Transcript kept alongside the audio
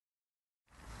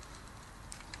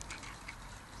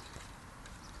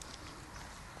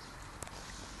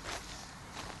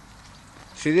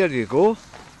See, there you go.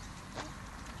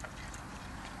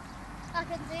 I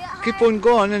can do it higher. Keep on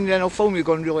going and then I'll film you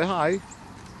going really high.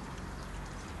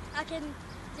 I can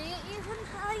do it even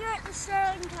higher at the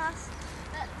Stirling Castle,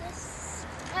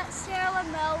 at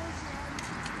Stirling Mills.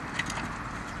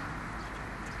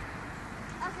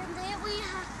 I can do it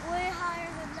way higher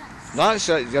than this. That's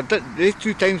it. These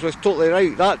 2 times was totally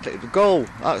right. The goal.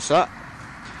 That's it.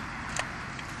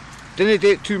 Didn't do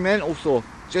it too mental though.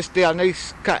 Just do a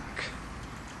nice kick.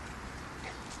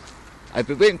 I'd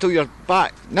be waiting until you're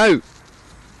back. Now.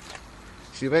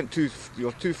 So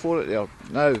you're too for it there.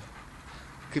 Now.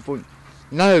 Keep on.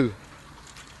 Now.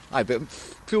 Aye, but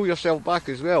pull yourself back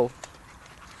as well.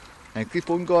 And keep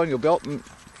on going. You'll be up. And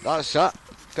that's it.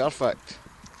 Perfect.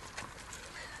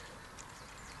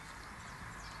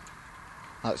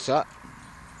 That's it.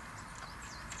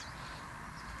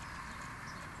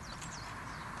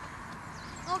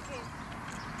 Okay.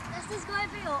 This is going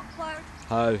to be awkward.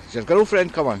 How? Is your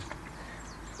girlfriend coming?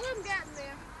 I'm getting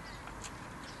there.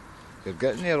 You're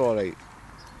getting there alright.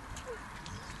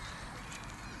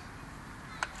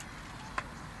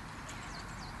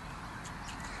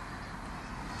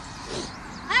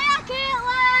 Hiya,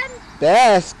 Caitlin!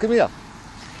 Bess, come here.